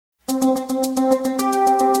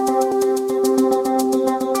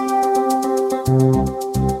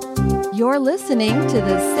listening to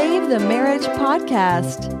the Save the Marriage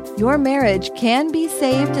podcast. Your marriage can be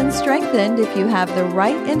saved and strengthened if you have the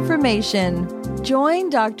right information.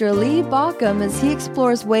 Join Dr. Lee Baucom as he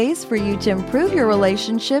explores ways for you to improve your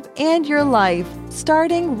relationship and your life,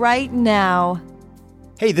 starting right now.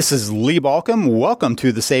 Hey, this is Lee Baucom. Welcome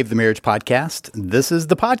to the Save the Marriage podcast. This is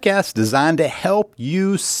the podcast designed to help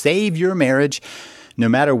you save your marriage no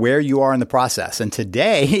matter where you are in the process. And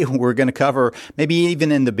today we're going to cover, maybe even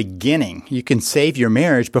in the beginning, you can save your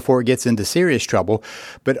marriage before it gets into serious trouble,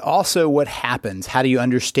 but also what happens. How do you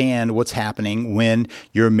understand what's happening when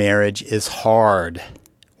your marriage is hard?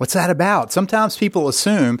 What's that about? Sometimes people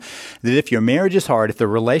assume that if your marriage is hard, if the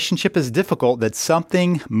relationship is difficult, that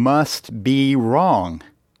something must be wrong.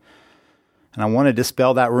 And I want to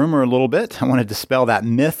dispel that rumor a little bit. I want to dispel that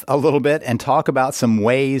myth a little bit and talk about some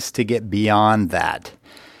ways to get beyond that.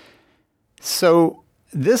 So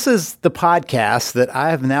this is the podcast that I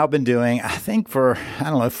have now been doing, I think for,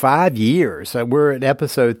 5 years. We're at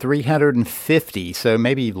episode 350, so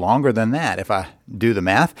maybe longer than that if I do the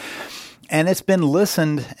math. And it's been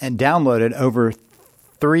listened and downloaded over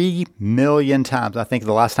 3 million times. I think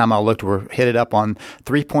the last time I looked, we're hit it up on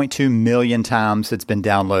 3.2 million times it's been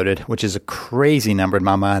downloaded, which is a crazy number in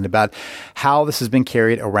my mind about how this has been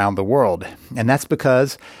carried around the world. And that's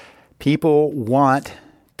because people want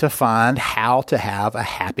to find how to have a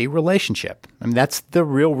happy relationship. I mean, that's the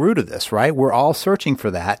real root of this, right? We're all searching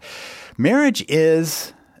for that. Marriage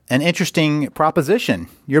is an interesting proposition.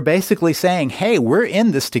 You're basically saying, hey, we're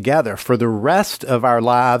in this together. For the rest of our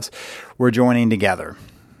lives, we're joining together.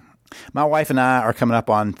 My wife and I are coming up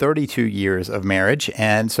on 32 years of marriage,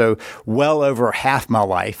 and so well over half my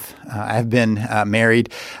life I've been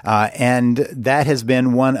married, and that has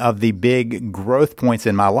been one of the big growth points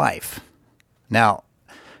in my life. Now,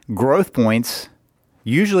 growth points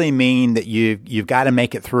usually mean that you've got to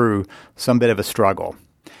make it through some bit of a struggle.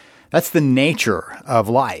 That's the nature of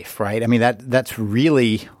life, right? I mean, that's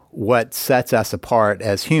really what sets us apart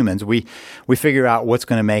as humans. We figure out what's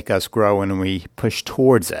going to make us grow and we push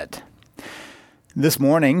towards it. This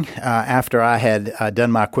morning, after I had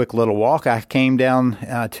done my quick little walk, I came down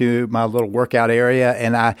to my little workout area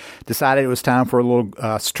and I decided it was time for a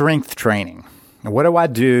little strength training. Now, what do I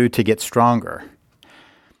do to get stronger?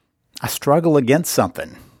 I struggle against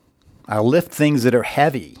something. I lift things that are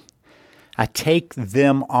heavy. I take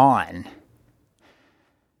them on.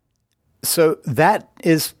 So that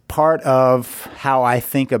is part of how I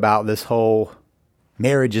think about this whole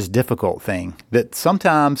marriage is difficult thing. That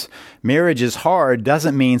sometimes marriage is hard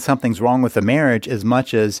doesn't mean something's wrong with the marriage as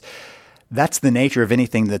much as that's the nature of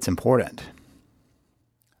anything that's important.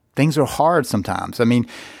 Things are hard sometimes. I mean,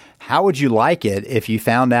 how would you like it if you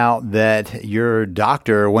found out that your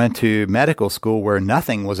doctor went to medical school where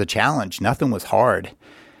nothing was a challenge, nothing was hard?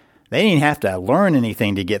 They didn't have to learn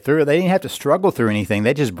anything to get through it. They didn't have to struggle through anything.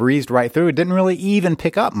 They just breezed right through it. Didn't really even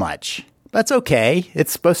pick up much. That's okay.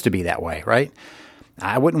 It's supposed to be that way, right?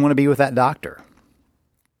 I wouldn't want to be with that doctor.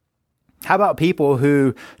 How about people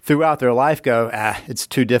who throughout their life go, it's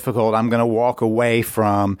too difficult. I'm going to walk away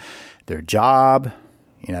from their job,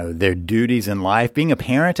 their duties in life. Being a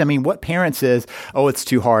parent, I mean, what parent says, oh, it's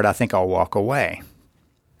too hard. I think I'll walk away.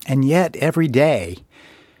 And yet every day,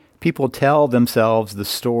 people tell themselves the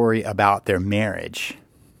story about their marriage.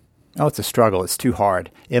 Oh, it's a struggle. It's too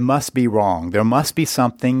hard. It must be wrong. There must be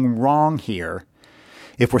something wrong here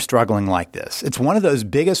if we're struggling like this. It's one of those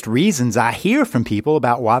biggest reasons I hear from people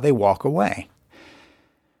about why they walk away.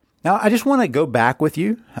 Now, I just want to go back with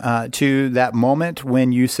you to that moment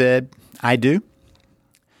when you said, I do.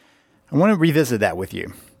 I want to revisit that with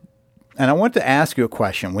you. And I want to ask you a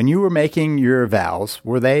question. When you were making your vows,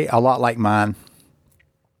 were they a lot like mine?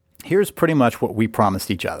 Here's pretty much what we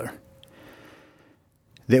promised each other.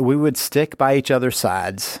 That we would stick by each other's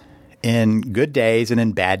sides in good days and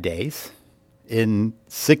in bad days, in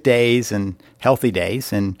sick days and healthy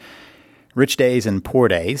days, in rich days and poor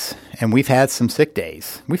days. And we've had some sick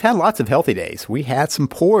days. We've had lots of healthy days. We had some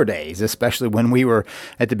poor days, especially when we were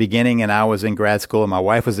at the beginning and I was in grad school and my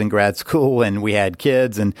wife was in grad school and we had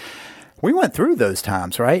kids and we went through those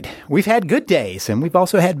times, right? We've had good days and we've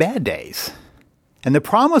also had bad days. And the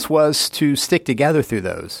promise was to stick together through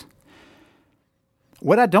those.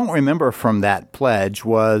 What I don't remember from that pledge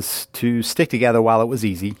was to stick together while it was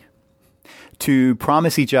easy, to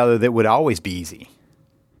promise each other that it would always be easy.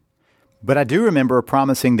 But I do remember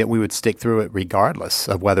promising that we would stick through it regardless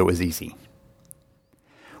of whether it was easy.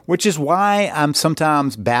 Which is why I'm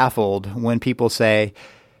sometimes baffled when people say,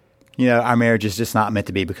 our marriage is just not meant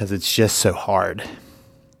to be because it's just so hard.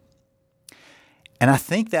 And I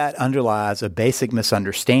think that underlies a basic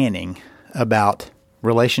misunderstanding about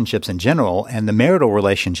relationships in general and the marital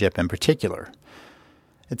relationship in particular.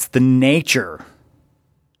 It's the nature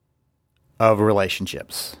of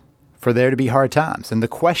relationships for there to be hard times. And the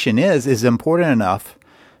question is it important enough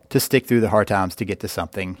to stick through the hard times to get to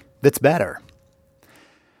something that's better?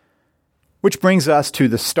 Which brings us to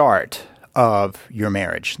the start of your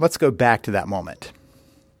marriage. Let's go back to that moment.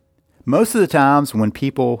 Most of the times when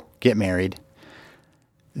people get married,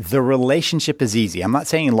 the relationship is easy. I'm not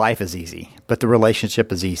saying life is easy, but the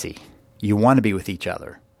relationship is easy. You want to be with each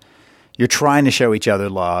other. You're trying to show each other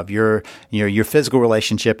love. Your physical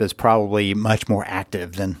relationship is probably much more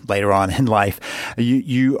active than later on in life.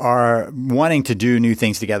 You are wanting to do new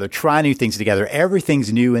things together, try new things together.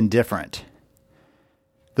 Everything's new and different.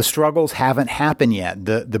 The struggles haven't happened yet.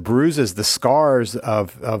 The bruises, the scars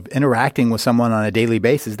of interacting with someone on a daily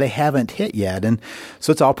basis, they haven't hit yet. And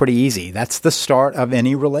so it's all pretty easy. That's the start of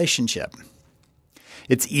any relationship.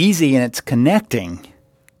 It's easy and it's connecting.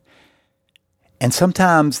 And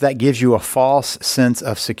sometimes that gives you a false sense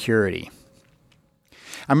of security.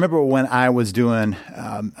 I remember when I was doing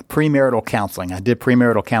premarital counseling. I did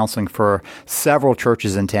premarital counseling for several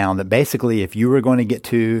churches in town that basically if you were going to get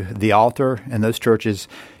to the altar in those churches,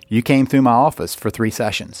 you came through my office for 3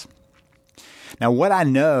 sessions. Now, what I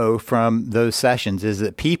know from those sessions is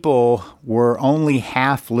that people were only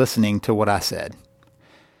half listening to what I said.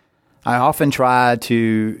 I often try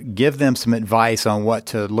to give them some advice on what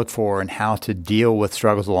to look for and how to deal with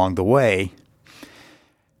struggles along the way.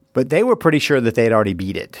 But they were pretty sure that they'd already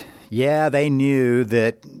beat it. Yeah, they knew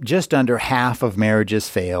that just under half of marriages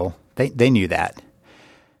fail. They knew that.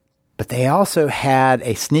 But they also had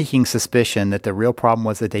a sneaking suspicion that the real problem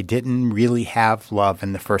was that they didn't really have love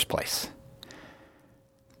in the first place.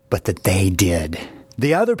 But that they did.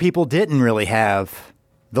 The other people didn't really have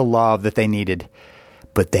the love that they needed,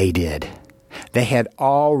 but they did. They had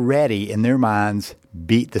already, in their minds,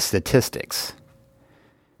 beat the statistics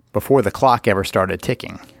before the clock ever started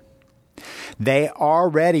ticking. They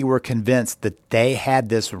already were convinced that they had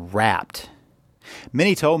this wrapped.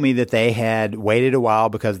 Many told me that they had waited a while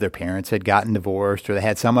because their parents had gotten divorced or they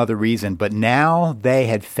had some other reason, but now they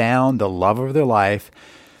had found the love of their life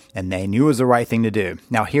and they knew it was the right thing to do.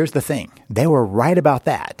 Now, here's the thing. They were right about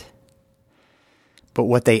that. But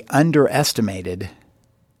what they underestimated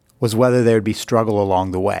was whether there would be struggle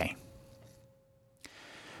along the way.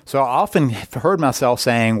 So I often heard myself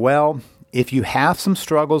saying, well, if you have some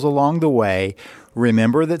struggles along the way,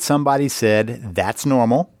 remember that somebody said that's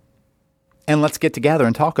normal, and let's get together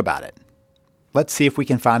and talk about it. Let's see if we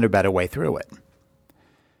can find a better way through it.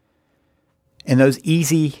 In those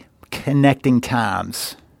easy connecting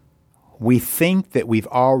times, we think that we've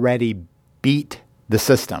already beat the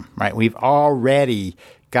system, right? We've already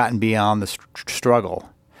gotten beyond the struggle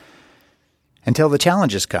until the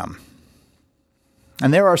challenges come.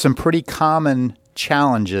 And there are some pretty common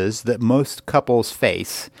challenges that most couples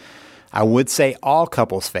face. I would say all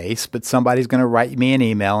couples face, but somebody's going to write me an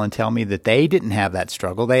email and tell me that they didn't have that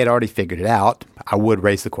struggle. They had already figured it out. I would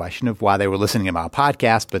raise the question of why they were listening to my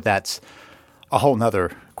podcast, but that's a whole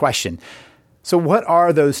nother question. So what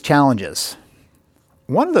are those challenges?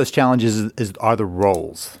 One of those challenges are the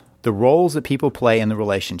roles that people play in the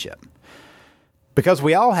relationship. Because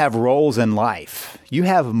we all have roles in life. You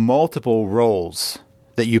have multiple roles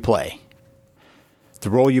that you play. The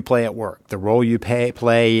role you play at work, the role you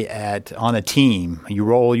play on a team, the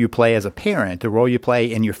role you play as a parent, the role you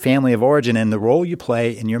play in your family of origin, and the role you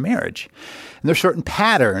play in your marriage. And there are certain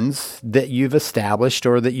patterns that you've established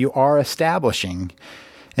or that you are establishing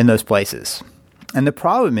in those places. And the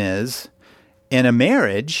problem is, in a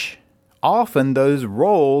marriage, often those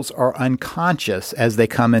roles are unconscious as they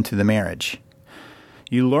come into the marriage.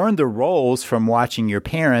 You learn the roles from watching your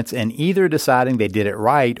parents and either deciding they did it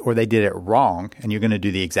right or they did it wrong, and you're going to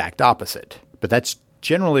do the exact opposite. But that's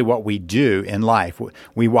generally what we do in life.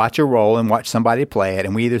 We watch a role and watch somebody play it,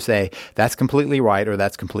 and we either say, that's completely right or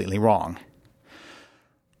that's completely wrong,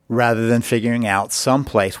 rather than figuring out some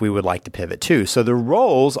place we would like to pivot to. So the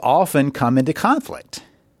roles often come into conflict.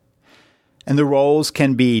 And the roles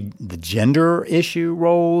can be the gender issue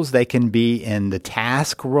roles. They can be in the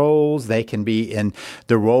task roles. They can be in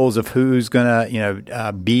the roles of who's going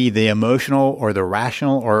to, be the emotional or the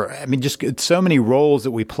rational, just so many roles that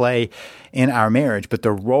we play in our marriage. But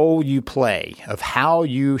the role you play of how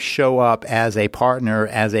you show up as a partner,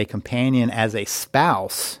 as a companion, as a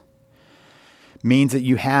spouse means that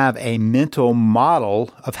you have a mental model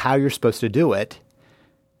of how you're supposed to do it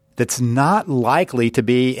that's not likely to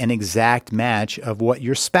be an exact match of what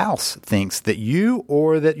your spouse thinks that you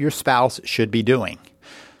or that your spouse should be doing.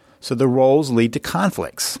 So the roles lead to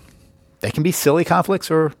conflicts. They can be silly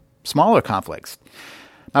conflicts or smaller conflicts.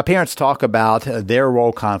 My parents talk about their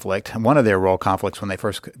role conflict, one of their role conflicts when they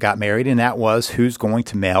first got married, and that was who's going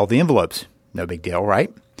to mail the envelopes. No big deal,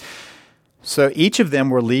 right? So each of them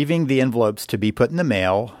were leaving the envelopes to be put in the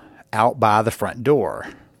mail out by the front door.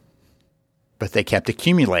 But they kept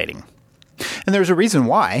accumulating. And there's a reason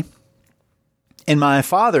why. In my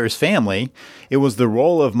father's family, it was the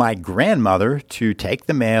role of my grandmother to take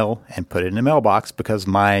the mail and put it in a mailbox because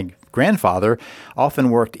my grandfather often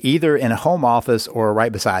worked either in a home office or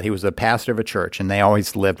right beside. He was a pastor of a church, and they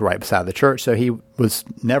always lived right beside the church, so he was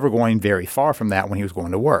never going very far from that when he was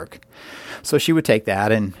going to work. So she would take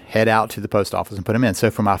that and head out to the post office and put them in. So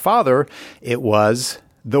for my father, it was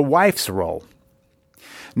the wife's role.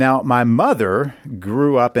 Now, my mother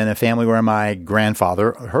grew up in a family where my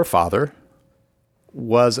grandfather, her father,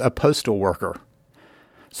 was a postal worker.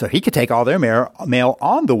 So he could take all their mail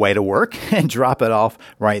on the way to work and drop it off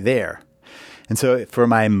right there. And so for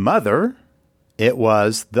my mother, it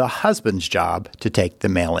was the husband's job to take the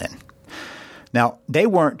mail in. Now, they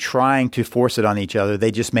weren't trying to force it on each other.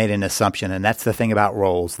 They just made an assumption, and that's the thing about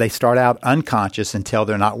roles. They start out unconscious until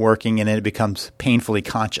they're not working, and then it becomes painfully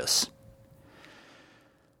conscious.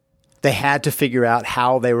 They had to figure out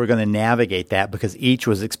how they were going to navigate that because each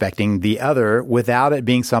was expecting the other without it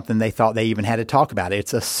being something they thought they even had to talk about.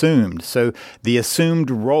 It's assumed. So the assumed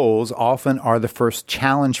roles often are the first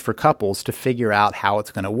challenge for couples to figure out how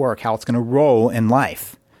it's going to work, how it's going to roll in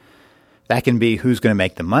life. That can be who's going to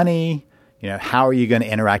make the money, how are you going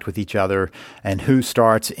to interact with each other, and who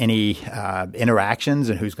starts any interactions,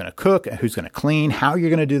 and who's going to cook, and who's going to clean, how you're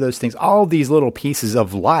going to do those things. All these little pieces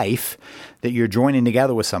of life that you're joining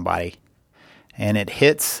together with somebody. And it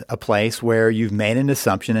hits a place where you've made an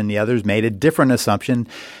assumption and the other's made a different assumption,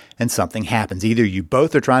 and something happens. Either you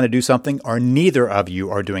both are trying to do something or neither of you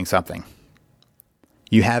are doing something.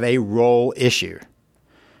 You have a role issue,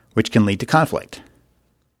 which can lead to conflict.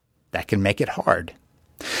 That can make it hard.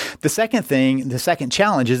 The second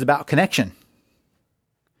challenge is about connection.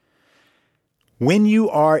 When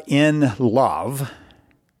you are in love,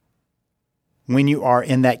 when you are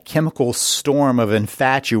in that chemical storm of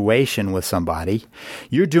infatuation with somebody,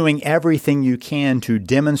 you're doing everything you can to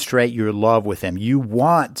demonstrate your love with them. You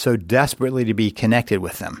want so desperately to be connected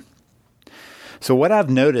with them. So what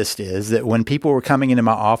I've noticed is that when people were coming into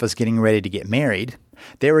my office getting ready to get married,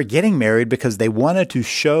 they were getting married because they wanted to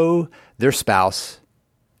show their spouse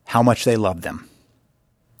how much they love them.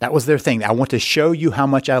 That was their thing. I want to show you how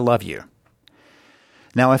much I love you.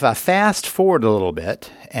 Now, if I fast forward a little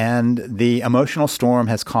bit and the emotional storm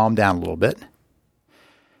has calmed down a little bit,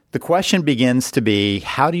 the question begins to be,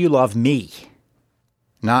 how do you love me?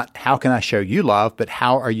 Not how can I show you love, but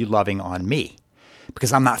how are you loving on me?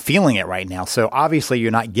 Because I'm not feeling it right now. So obviously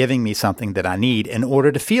you're not giving me something that I need in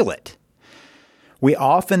order to feel it. We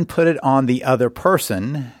often put it on the other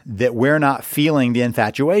person that we're not feeling the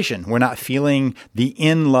infatuation. We're not feeling the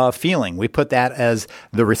in-love feeling. We put that as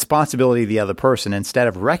the responsibility of the other person instead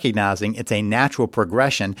of recognizing it's a natural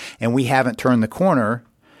progression and we haven't turned the corner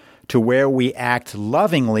to where we act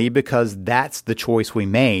lovingly because that's the choice we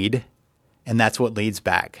made and that's what leads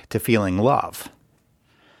back to feeling love.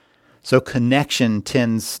 So connection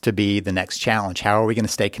tends to be the next challenge. How are we going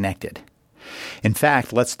to stay connected? In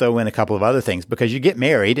fact, let's throw in a couple of other things because you get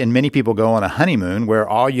married and many people go on a honeymoon where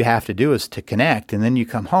all you have to do is to connect, and then you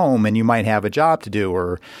come home and you might have a job to do,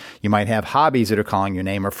 or you might have hobbies that are calling your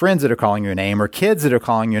name, or friends that are calling your name, or kids that are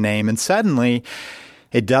calling your name, and suddenly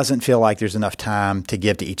it doesn't feel like there's enough time to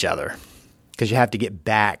give to each other because you have to get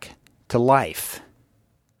back to life.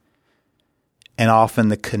 And often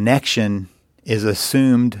the connection is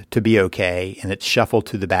assumed to be okay and it's shuffled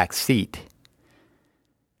to the back seat.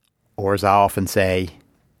 Or as I often say,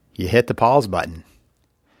 you hit the pause button.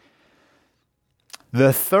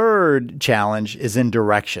 The third challenge is in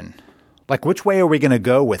direction. Like, which way are we going to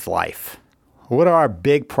go with life? What are our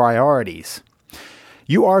big priorities?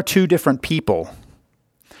 You are two different people.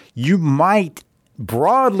 You might,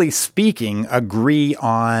 broadly speaking, agree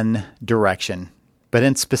on direction, but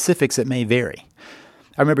in specifics it may vary.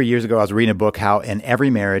 I remember years ago I was reading a book how in every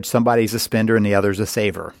marriage somebody's a spender and the other's a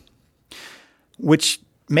saver, which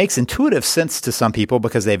makes intuitive sense to some people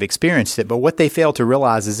because they've experienced it. But what they fail to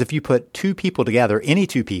realize is if you put two people together, any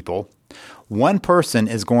two people, one person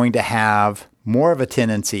is going to have more of a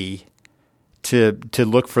tendency to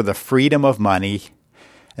look for the freedom of money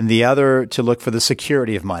and the other to look for the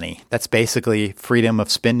security of money. That's basically freedom of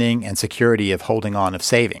spending and security of holding on, of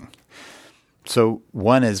saving. So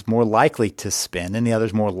one is more likely to spend and the other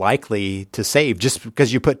is more likely to save just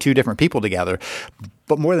because you put two different people together.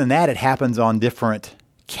 But more than that, it happens on different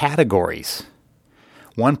categories.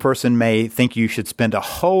 One person may think you should spend a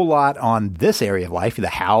whole lot on this area of life, the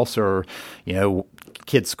house or,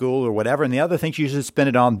 kids' school or whatever, and the other thinks you should spend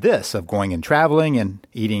it on this of going and traveling and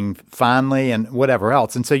eating finely and whatever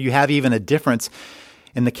else. And so you have even a difference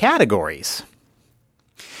in the categories.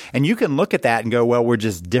 And you can look at that and go, well, we're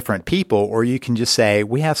just different people, or you can just say,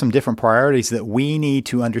 we have some different priorities that we need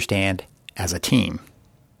to understand as a team.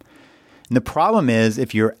 And the problem is,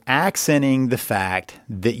 if you're accenting the fact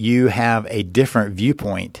that you have a different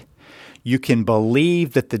viewpoint, you can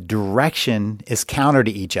believe that the direction is counter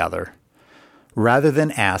to each other, rather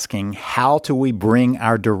than asking, how do we bring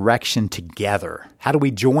our direction together? How do we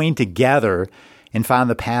join together and find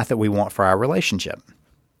the path that we want for our relationship?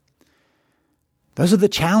 Those are the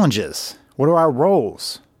challenges. What are our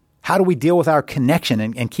roles? How do we deal with our connection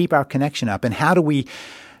and keep our connection up? And how do we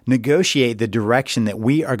negotiate the direction that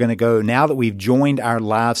we are going to go now that we've joined our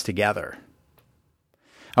lives together?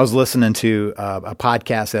 I was listening to a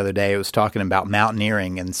podcast the other day. It was talking about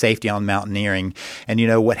mountaineering and safety on mountaineering.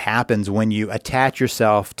 And what happens when you attach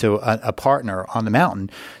yourself to a partner on the mountain?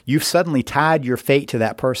 You've suddenly tied your fate to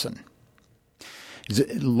that person.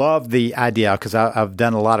 Love the idea because I've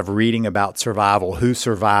done a lot of reading about survival, who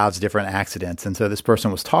survives different accidents. And so this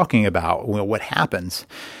person was talking about what happens.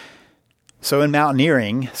 So in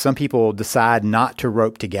mountaineering, some people decide not to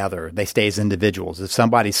rope together. They stay as individuals. If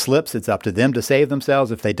somebody slips, it's up to them to save themselves.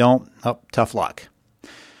 If they don't, tough luck.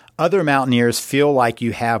 Other mountaineers feel like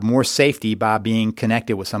you have more safety by being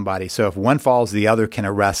connected with somebody. So if one falls, the other can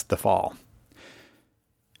arrest the fall.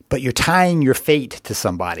 But you're tying your fate to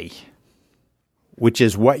somebody, which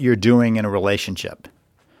is what you're doing in a relationship.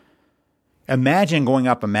 Imagine going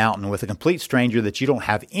up a mountain with a complete stranger that you don't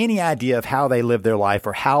have any idea of how they live their life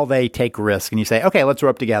or how they take risks. And you say, okay, let's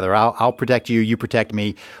rope together. I'll protect you. You protect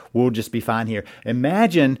me. We'll just be fine here.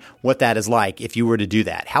 Imagine what that is like if you were to do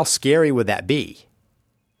that. How scary would that be?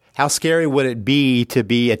 How scary would it be to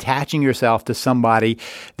be attaching yourself to somebody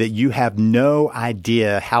that you have no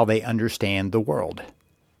idea how they understand the world?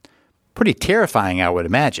 Pretty terrifying, I would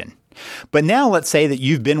imagine. But now let's say that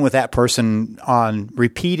you've been with that person on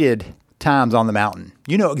repeated times on the mountain.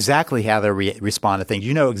 You know exactly how they respond to things.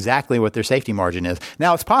 You know exactly what their safety margin is.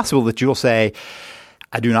 Now, it's possible that you'll say,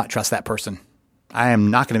 I do not trust that person. I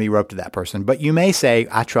am not going to be roped to that person. But you may say,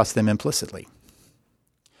 I trust them implicitly.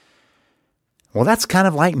 Well, that's kind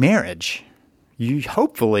of like marriage. You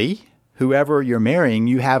hopefully, whoever you're marrying,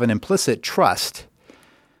 you have an implicit trust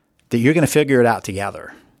that you're going to figure it out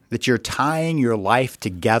together, that you're tying your life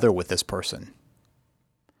together with this person.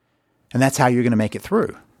 And that's how you're going to make it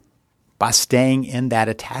through, by staying in that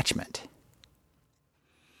attachment.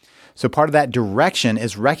 So part of that direction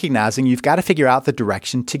is recognizing you've got to figure out the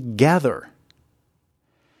direction together.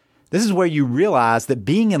 This is where you realize that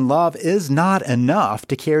being in love is not enough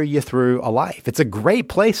to carry you through a life. It's a great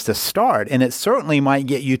place to start, and it certainly might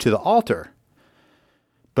get you to the altar.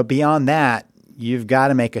 But beyond that, you've got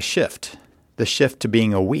to make a shift, the shift to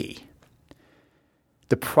being a we.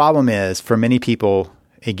 The problem is, for many people,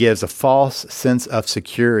 it gives a false sense of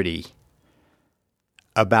security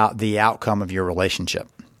about the outcome of your relationship.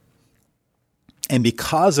 And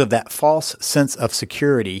because of that false sense of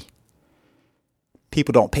security,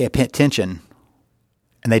 people don't pay attention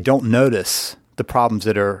and they don't notice the problems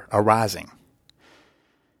that are arising.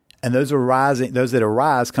 And those that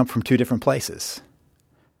arise come from two different places: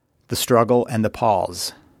 the struggle and the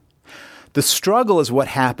pause. The struggle is what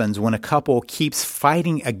happens when a couple keeps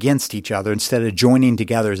fighting against each other instead of joining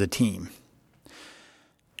together as a team.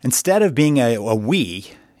 Instead of being a we,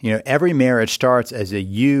 every marriage starts as a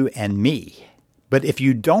you and me. But if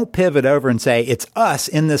you don't pivot over and say, it's us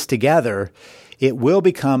in this together, it will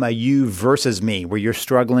become a you versus me, where you're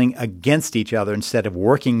struggling against each other instead of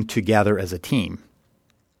working together as a team.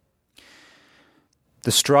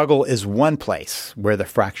 The struggle is one place where the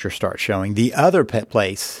fracture starts showing. The other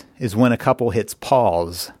place is when a couple hits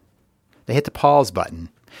pause. They hit the pause button.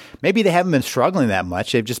 Maybe they haven't been struggling that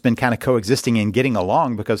much. They've just been kind of coexisting and getting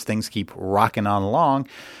along because things keep rocking on along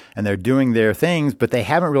and they're doing their things, but they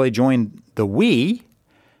haven't really joined the we.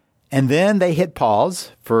 And then they hit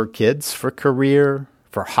pause for kids, for career,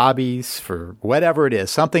 for hobbies, for whatever it is,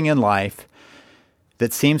 something in life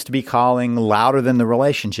that seems to be calling louder than the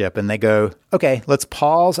relationship. And they go, okay, let's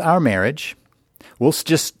pause our marriage. We'll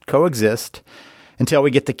just coexist until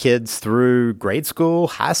we get the kids through grade school,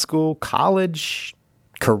 high school, college,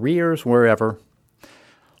 careers, wherever.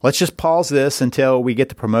 Let's just pause this until we get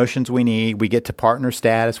the promotions we need, we get to partner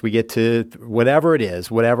status, we get to whatever it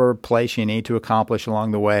is, whatever place you need to accomplish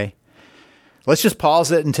along the way. Let's just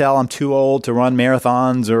pause it until I'm too old to run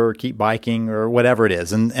marathons or keep biking or whatever it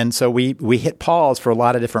is. And so we hit pause for a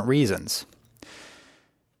lot of different reasons.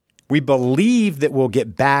 We believe that we'll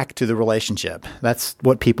get back to the relationship. That's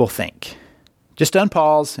what people think. Just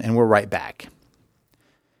unpause and we're right back.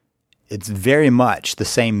 It's very much the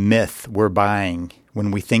same myth we're buying when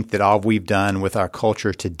we think that all we've done with our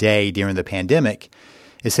culture today during the pandemic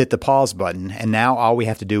is hit the pause button, and now all we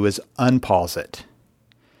have to do is unpause it.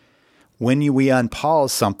 When we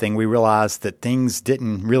unpause something, we realize that things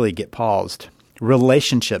didn't really get paused.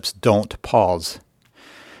 Relationships don't pause.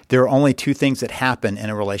 There are only two things that happen in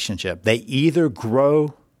a relationship. They either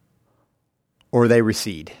grow or they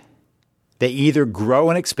recede. They either grow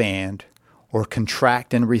and expand or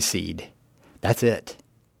contract and recede. That's it.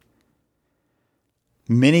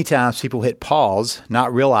 Many times people hit pause,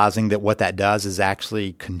 not realizing that what that does is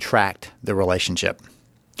actually contract the relationship.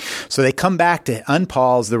 So they come back to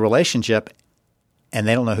unpause the relationship and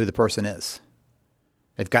they don't know who the person is.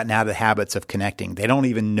 They've gotten out of the habits of connecting. They don't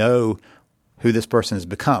even know who this person has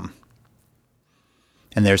become.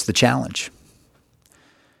 And there's the challenge.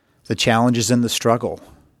 The challenge is in the struggle.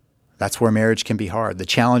 That's where marriage can be hard. The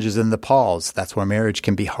challenge is in the pause. That's where marriage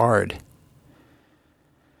can be hard.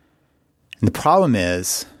 And the problem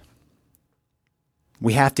is,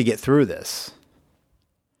 we have to get through this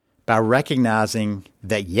by recognizing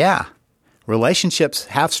that, relationships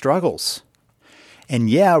have struggles. And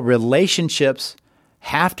relationships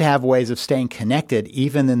have to have ways of staying connected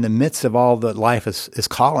even in the midst of all that life is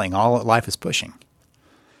calling, all that life is pushing.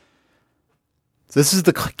 This is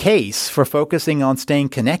the case for focusing on staying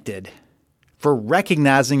connected, for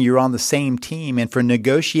recognizing you're on the same team, and for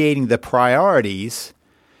negotiating the priorities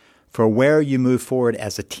for where you move forward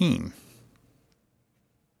as a team.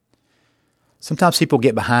 Sometimes people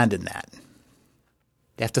get behind in that.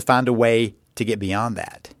 They have to find a way to get beyond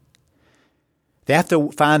that. They have to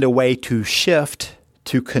find a way to shift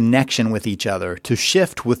to connection with each other, to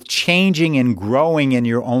shift with changing and growing in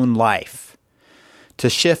your own life, to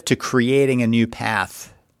shift to creating a new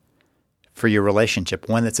path for your relationship,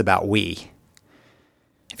 one that's about we.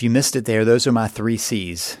 If you missed it there, those are my 3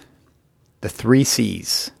 C's. The 3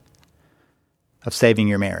 C's of saving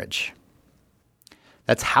your marriage.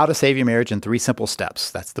 That's How to Save Your Marriage in 3 Simple Steps.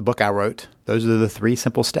 That's the book I wrote. Those are the 3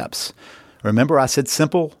 simple steps. Remember, I said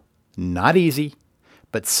simple, not easy,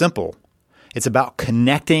 but simple. It's about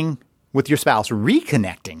connecting with your spouse,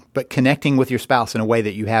 reconnecting, but connecting with your spouse in a way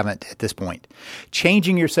that you haven't at this point.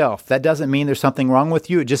 Changing yourself. That doesn't mean there's something wrong with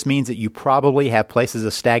you. It just means that you probably have places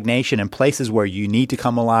of stagnation and places where you need to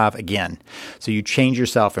come alive again. So you change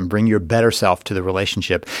yourself and bring your better self to the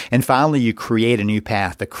relationship. And finally, you create a new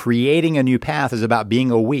path. The creating a new path is about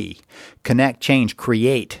being a we. Connect, change,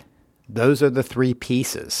 create. Those are the 3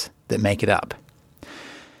 pieces that make it up.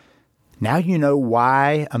 Now you know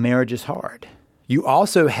why a marriage is hard. You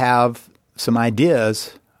also have some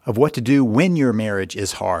ideas of what to do when your marriage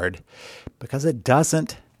is hard, because it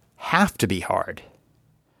doesn't have to be hard.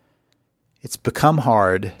 It's become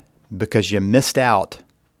hard because you missed out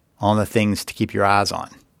on the things to keep your eyes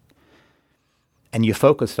on. And you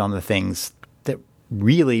focused on the things that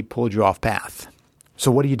really pulled you off path.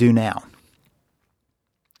 So what do you do now?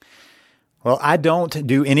 Well, I don't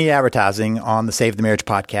do any advertising on the Save the Marriage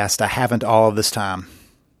podcast. I haven't all of this time,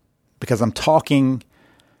 because I'm talking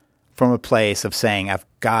from a place of saying I've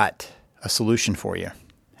got a solution for you.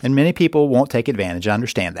 And many people won't take advantage. I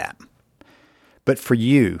understand that. But for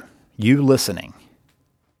you listening,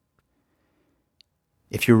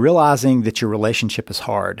 if you're realizing that your relationship is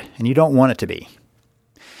hard and you don't want it to be,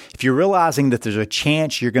 if you're realizing that there's a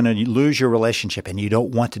chance you're going to lose your relationship and you don't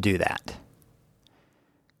want to do that,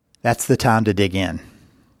 that's the time to dig in.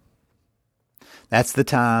 That's the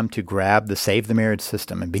time to grab the Save the Marriage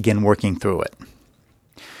system and begin working through it.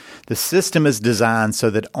 The system is designed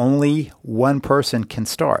so that only one person can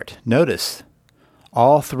start. Notice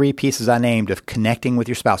all 3 pieces I named of connecting with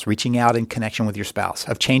your spouse, reaching out in connection with your spouse,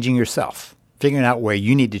 of changing yourself, figuring out where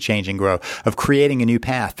you need to change and grow, of creating a new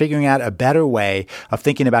path, figuring out a better way of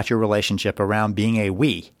thinking about your relationship around being a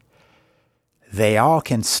we. They all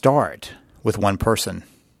can start with one person.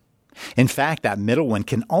 In fact, that middle one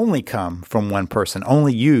can only come from one person.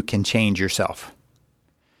 Only you can change yourself.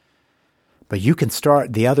 But you can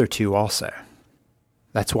start the other 2 also.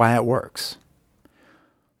 That's why it works.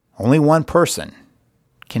 Only one person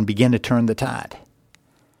can begin to turn the tide.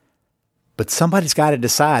 But somebody's got to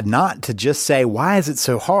decide not to just say, why is it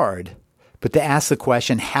so hard? But to ask the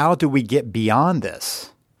question, how do we get beyond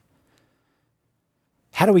this?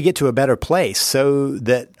 How do we get to a better place so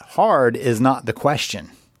that hard is not the question?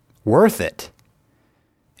 Worth it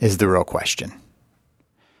is the real question.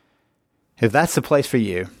 If that's the place for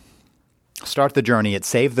you, start the journey at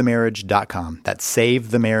savethemarriage.com. That's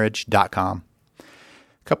savethemarriage.com. A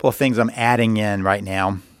couple of things I'm adding in right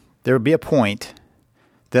now. there will be a point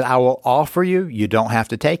that I will offer you. You don't have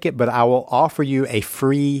to take it, but I will offer you a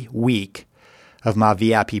free week of my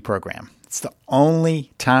VIP program. It's the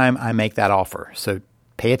only time I make that offer, so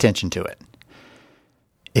pay attention to it.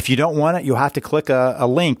 If you don't want it, you'll have to click a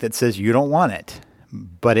link that says you don't want it,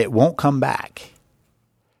 but it won't come back.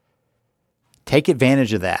 Take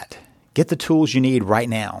advantage of that. Get the tools you need right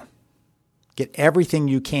now. Get everything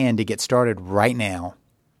you can to get started right now.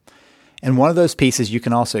 And one of those pieces you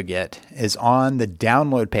can also get is on the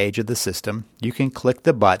download page of the system. You can click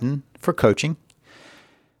the button for coaching.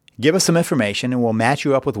 Give us some information and we'll match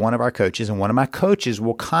you up with one of our coaches. And one of my coaches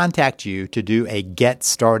will contact you to do a get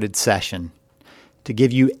started session to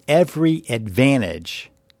give you every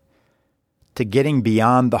advantage to getting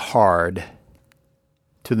beyond the hard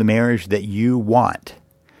to the marriage that you want,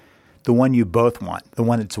 the one you both want, the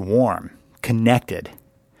one that's warm, connected,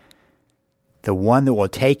 the one that will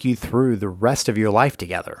take you through the rest of your life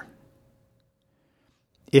together.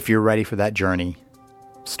 If you're ready for that journey,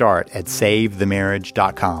 start at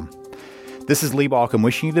SaveTheMarriage.com. This is Lee Balcom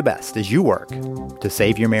wishing you the best as you work to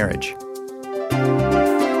save your marriage.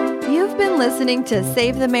 You've been listening to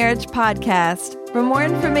Save the Marriage podcast. For more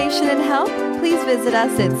information and help, please visit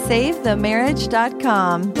us at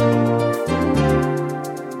SaveTheMarriage.com.